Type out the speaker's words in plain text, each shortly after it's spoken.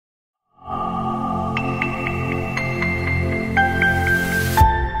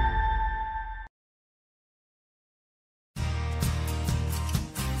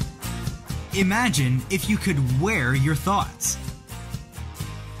Imagine if you could wear your thoughts.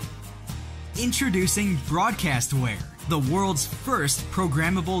 Introducing Broadcast Wear, the world's first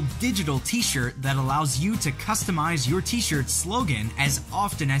programmable digital t-shirt that allows you to customize your t-shirt's slogan as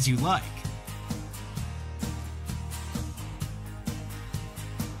often as you like.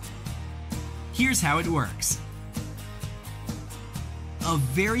 Here's how it works. A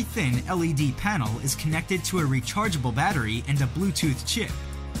very thin LED panel is connected to a rechargeable battery and a Bluetooth chip.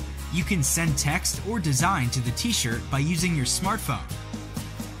 You can send text or design to the t-shirt by using your smartphone.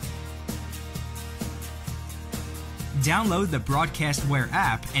 Download the Broadcast Wear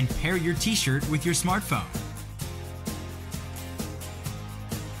app and pair your t-shirt with your smartphone.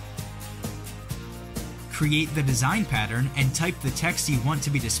 Create the design pattern and type the text you want to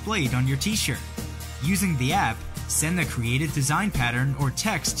be displayed on your t-shirt. Using the app, send the created design pattern or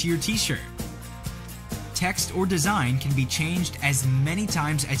text to your t-shirt. Text or design can be changed as many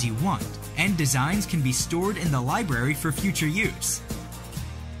times as you want, and designs can be stored in the library for future use.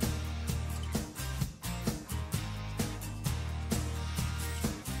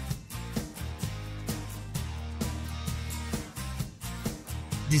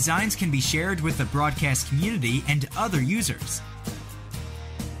 Designs can be shared with the broadcast community and other users.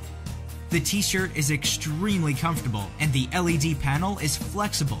 The t-shirt is extremely comfortable and the LED panel is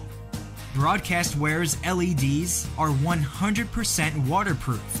flexible. Broadcast Wear's LEDs are 100%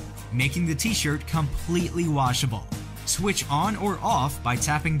 waterproof, making the t-shirt completely washable. Switch on or off by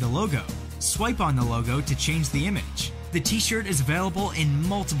tapping the logo. Swipe on the logo to change the image. The t-shirt is available in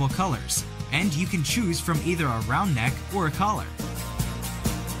multiple colors, and you can choose from either a round neck or a collar.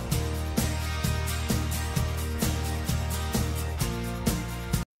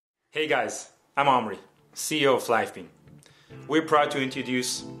 Hey guys, I'm Omri, CEO of LifeBeam. We're proud to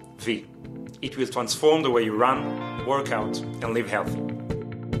introduce V. It will transform the way you run, work out, and live healthy.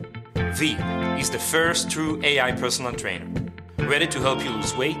 V is the first true AI personal trainer, ready to help you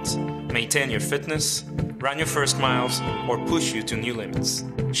lose weight, maintain your fitness, run your first miles, or push you to new limits.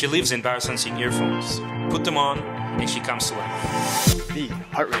 She lives in biosensing earphones. Put them on, and she comes to life. V,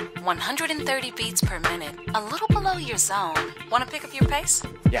 heart rate. 130 beats per minute, a little below your zone. Want to pick up your pace?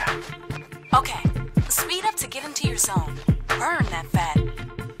 Yeah. Okay, speed up to get into your zone. Burn that fat.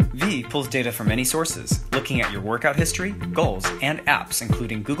 V pulls data from many sources, looking at your workout history, goals, and apps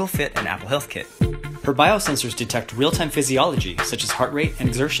including Google Fit and Apple Health Kit. Her biosensors detect real-time physiology, such as heart rate and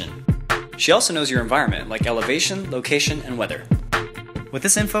exertion. She also knows your environment, like elevation, location, and weather. With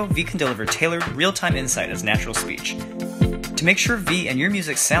this info, V can deliver tailored, real-time insight as natural speech. To make sure V and your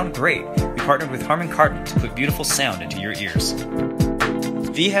music sound great, we partnered with Harman Kardon to put beautiful sound into your ears.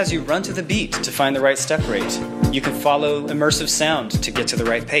 V has you run to the beat to find the right step rate. You can follow immersive sound to get to the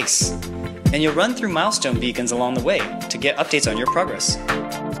right pace. And you'll run through milestone beacons along the way to get updates on your progress.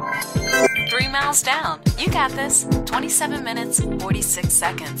 3 miles down. You got this. 27 minutes, 46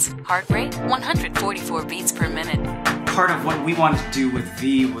 seconds. Heart rate, 144 beats per minute. Part of what we wanted to do with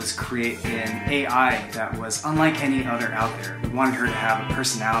V was create an AI that was unlike any other out there. We wanted her to have a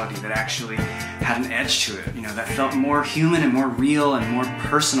personality that actually had an edge to it, that felt more human and more real and more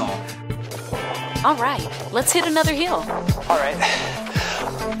personal. All right, let's hit another hill. All right.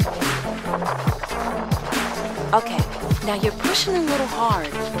 Okay, now you're pushing a little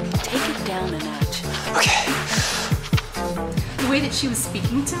hard. Take it down a notch. Okay. The way that she was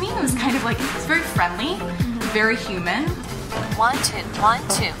speaking to me, it was kind of like, it's very friendly, very human. 1, 2, 1,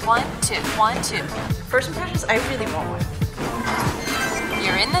 2, 1, 2, 1, 2. First impressions, I really want one.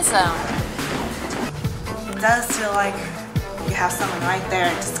 You're in the zone. It does feel like you have someone right there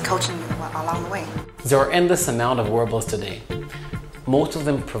just coaching you along the way. There are endless amount of wearables today. Most of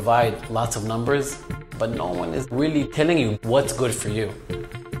them provide lots of numbers, but no one is really telling you what's good for you.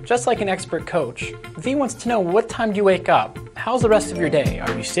 Just like an expert coach, V wants to know, what time do you wake up? How's the rest of your day?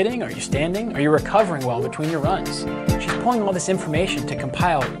 Are you sitting? Are you standing? Are you recovering well between your runs? She's pulling all this information to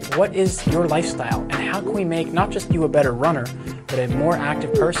compile what is your lifestyle and how can we make not just you a better runner, but a more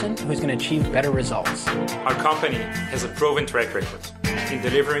active person who's going to achieve better results. Our company has a proven track record in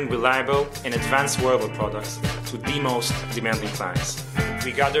delivering reliable and advanced wearable products to the most demanding clients.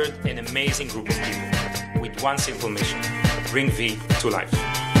 We gathered an amazing group of people with one simple mission: bring V to life.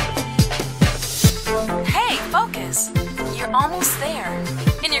 Hey, focus. You're almost there.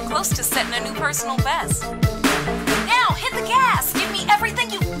 And you're close to setting a new personal best. Now, hit the gas. Give me everything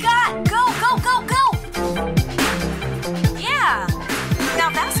you got. Go, go, go, go. Yeah. Now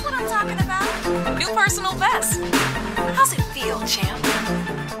that's what I'm talking about. New personal best. How's it feel, champ?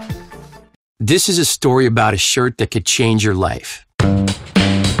 This is a story about a shirt that could change your life.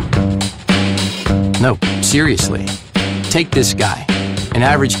 No, seriously. Take this guy, an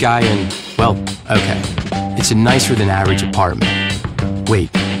average guy in, Well, okay. It's a nicer than average apartment.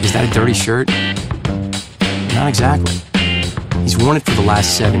 Wait, is that a dirty shirt? Not exactly. He's worn it for the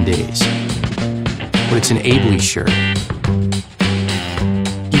last 7 days. But it's an Abley shirt.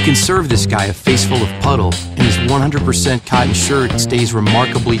 You can serve this guy a face full of puddle, and his 100% cotton shirt stays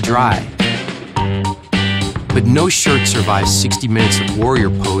remarkably dry. But no shirt survives 60 minutes of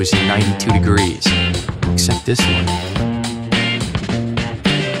warrior pose in 92 degrees. Except this one.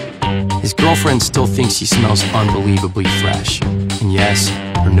 His girlfriend still thinks he smells unbelievably fresh. And yes,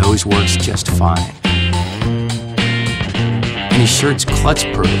 her nose works just fine. And his shirt's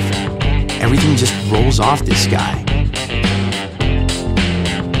klutz-proof. Everything just rolls off this guy.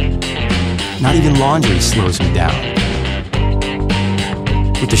 Not even laundry slows him down.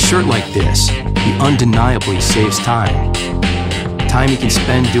 With a shirt like this, he undeniably saves time. Time he can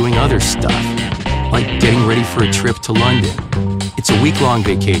spend doing other stuff, like getting ready for a trip to London. It's a week-long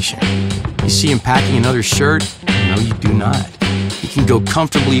vacation. You see him packing another shirt? No, you do not. He can go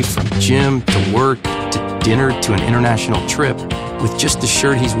comfortably from gym to work to dinner to an international trip with just the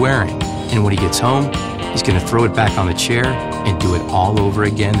shirt he's wearing. And when he gets home, he's going to throw it back on the chair and do it all over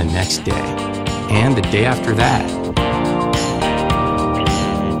again the next day. And the day after that.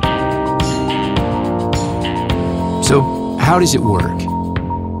 So, how does it work?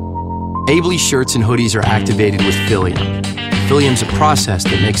 Abley shirts and hoodies are activated with Philium. Philium's a process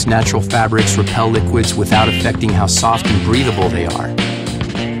that makes natural fabrics repel liquids without affecting how soft and breathable they are.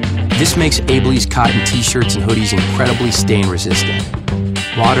 This makes Abley's cotton t-shirts and hoodies incredibly stain resistant.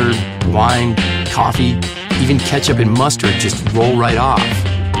 Water, wine, coffee, even ketchup and mustard just roll right off.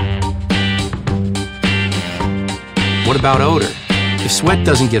 What about odor? If sweat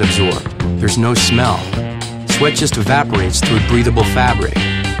doesn't get absorbed, there's no smell. Sweat just evaporates through breathable fabric.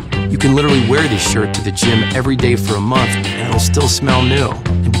 You can literally wear this shirt to the gym every day for a month and it'll still smell new.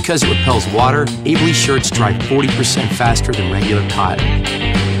 And because it repels water, Abley shirts dry 40% faster than regular cotton.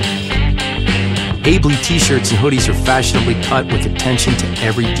 Abley t-shirts and hoodies are fashionably cut with attention to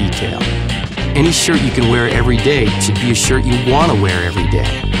every detail. Any shirt you can wear every day should be a shirt you want to wear every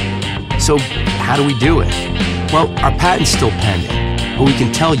day. So how do we do it? Well, our patent's still pending, but we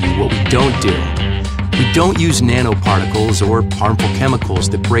can tell you what we don't do. We don't use nanoparticles or harmful chemicals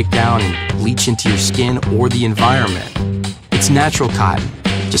that break down and leach into your skin or the environment. It's natural cotton,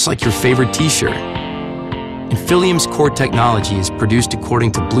 just like your favorite t-shirt. And Philium's core technology is produced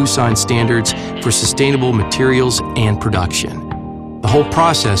according to Blue Sign standards for sustainable materials and production. The whole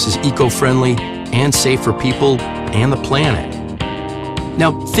process is eco-friendly and safe for people and the planet.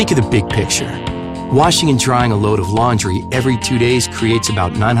 Now, think of the big picture. Washing and drying a load of laundry every 2 days creates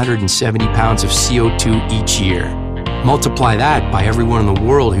about 970 pounds of CO2 each year. Multiply that by everyone in the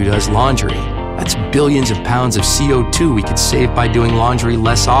world who does laundry. That's billions of pounds of CO2 we could save by doing laundry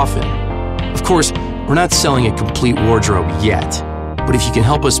less often. Of course, we're not selling a complete wardrobe yet, but if you can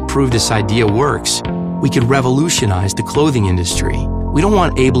help us prove this idea works, we could revolutionize the clothing industry. We don't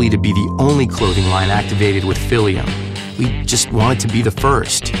want Abley to be the only clothing line activated with Philium. We just want it to be the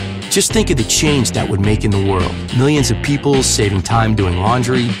first. Just think of the change that would make in the world. Millions of people saving time doing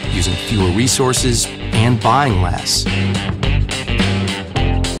laundry, using fewer resources, and buying less.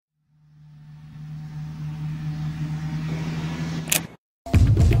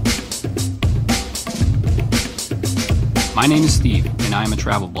 My name is Steve, and I am a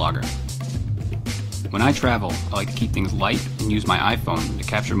travel blogger. When I travel, I like to keep things light and use my iPhone to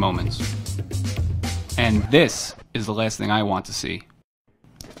capture moments. And this is the last thing I want to see.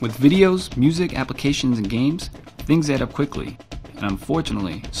 With videos, music, applications, and games, things add up quickly, and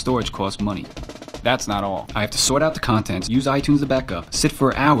unfortunately, storage costs money. That's not all. I have to sort out the contents, use iTunes to backup, sit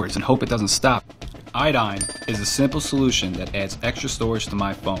for hours and hope it doesn't stop. Iodine is a simple solution that adds extra storage to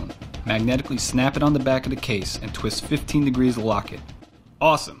my phone. Magnetically snap it on the back of the case and twist 15 degrees to lock it.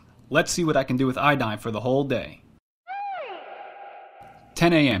 Awesome! Let's see what I can do with Iodine for the whole day.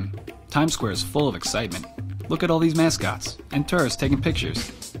 10 a.m. Times Square is full of excitement. Look at all these mascots and tourists taking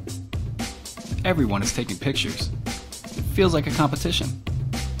pictures. Everyone is taking pictures. It feels like a competition.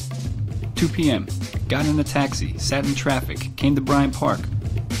 2 p.m. Got in a taxi, sat in traffic, came to Bryant Park,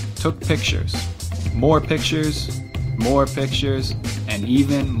 took pictures. More pictures, and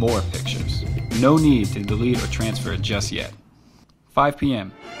even more pictures. No need to delete or transfer it just yet. 5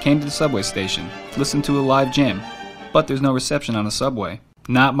 p.m. Came to the subway station, listened to a live jam, but there's no reception on the subway.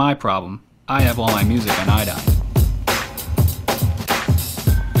 Not my problem. I have all my music on Iodine.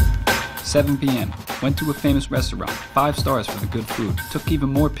 7 p.m. Went to a famous restaurant, 5 stars for the good food, took even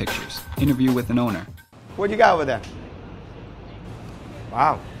more pictures, interview with an owner. What you got over there?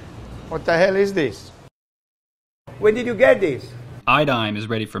 Wow. What the hell is this? Where did you get this? Iodine is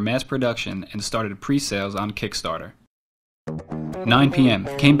ready for mass production and started pre-sales on Kickstarter. 9 p.m.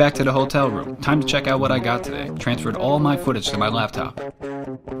 Came back to the hotel room. Time to check out what I got today. Transferred all my footage to my laptop.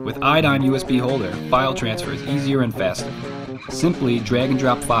 With Iodine USB holder, file transfer is easier and faster. Simply drag and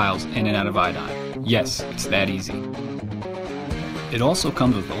drop files in and out of Iodine. Yes, it's that easy. It also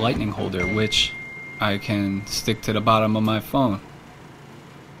comes with a lightning holder, which I can stick to the bottom of my phone.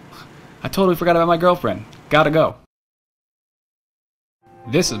 I totally forgot about my girlfriend. Gotta go.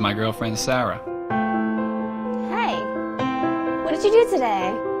 This is my girlfriend, Sarah. Hey, what did you do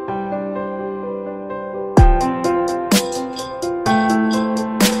today?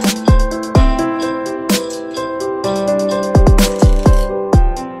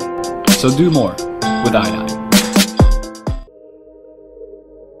 So do more with Iodine.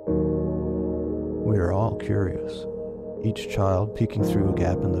 We are all curious. Each child peeking through a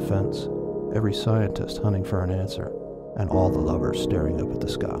gap in the fence, every scientist hunting for an answer, and all the lovers staring up at the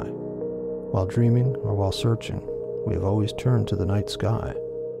sky. While dreaming or while searching, we have always turned to the night sky,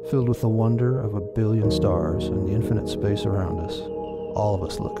 filled with the wonder of a billion stars and the infinite space around us. All of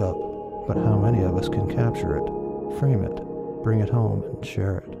us look up, but how many of us can capture it, frame it, bring it home, and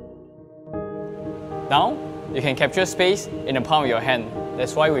share it? Now, you can capture space in the palm of your hand.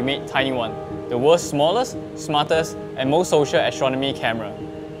 That's why we made TinyOne, the world's smallest, smartest, and most social astronomy camera.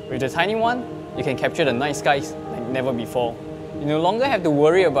 With the TinyOne, you can capture the night skies like never before. You no longer have to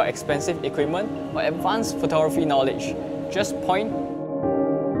worry about expensive equipment or advanced photography knowledge. Just point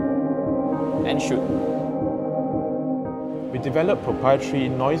and shoot. We developed proprietary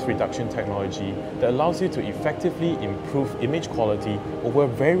noise reduction technology that allows you to effectively improve image quality over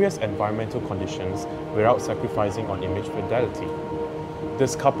various environmental conditions without sacrificing on image fidelity.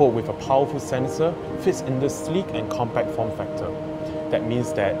 This, coupled with a powerful sensor, fits in the sleek and compact form factor. That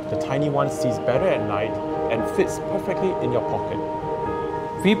means that the TinyOne sees better at night and fits perfectly in your pocket.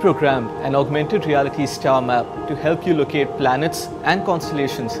 We programmed an augmented reality star map to help you locate planets and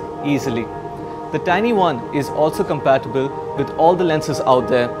constellations easily. The TinyOne is also compatible with all the lenses out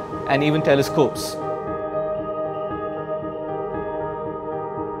there and even telescopes.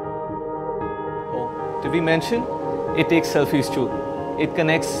 Oh, did we mention? It takes selfies too. It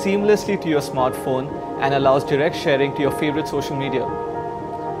connects seamlessly to your smartphone and allows direct sharing to your favorite social media.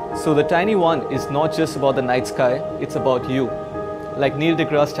 So the TinyOne is not just about the night sky, it's about you. Like Neil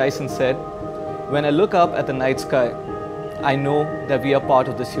deGrasse Tyson said, "When I look up at the night sky, I know that we are part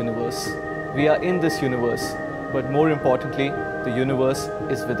of this universe. We are in this universe, but more importantly, the universe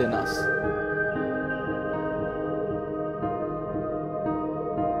is within us."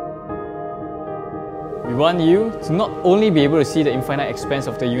 We want you to not only be able to see the infinite expanse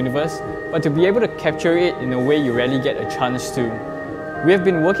of the universe, but to be able to capture it in a way you rarely get a chance to. We have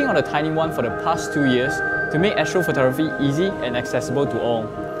been working on the TinyOne for the past 2 years to make astrophotography easy and accessible to all.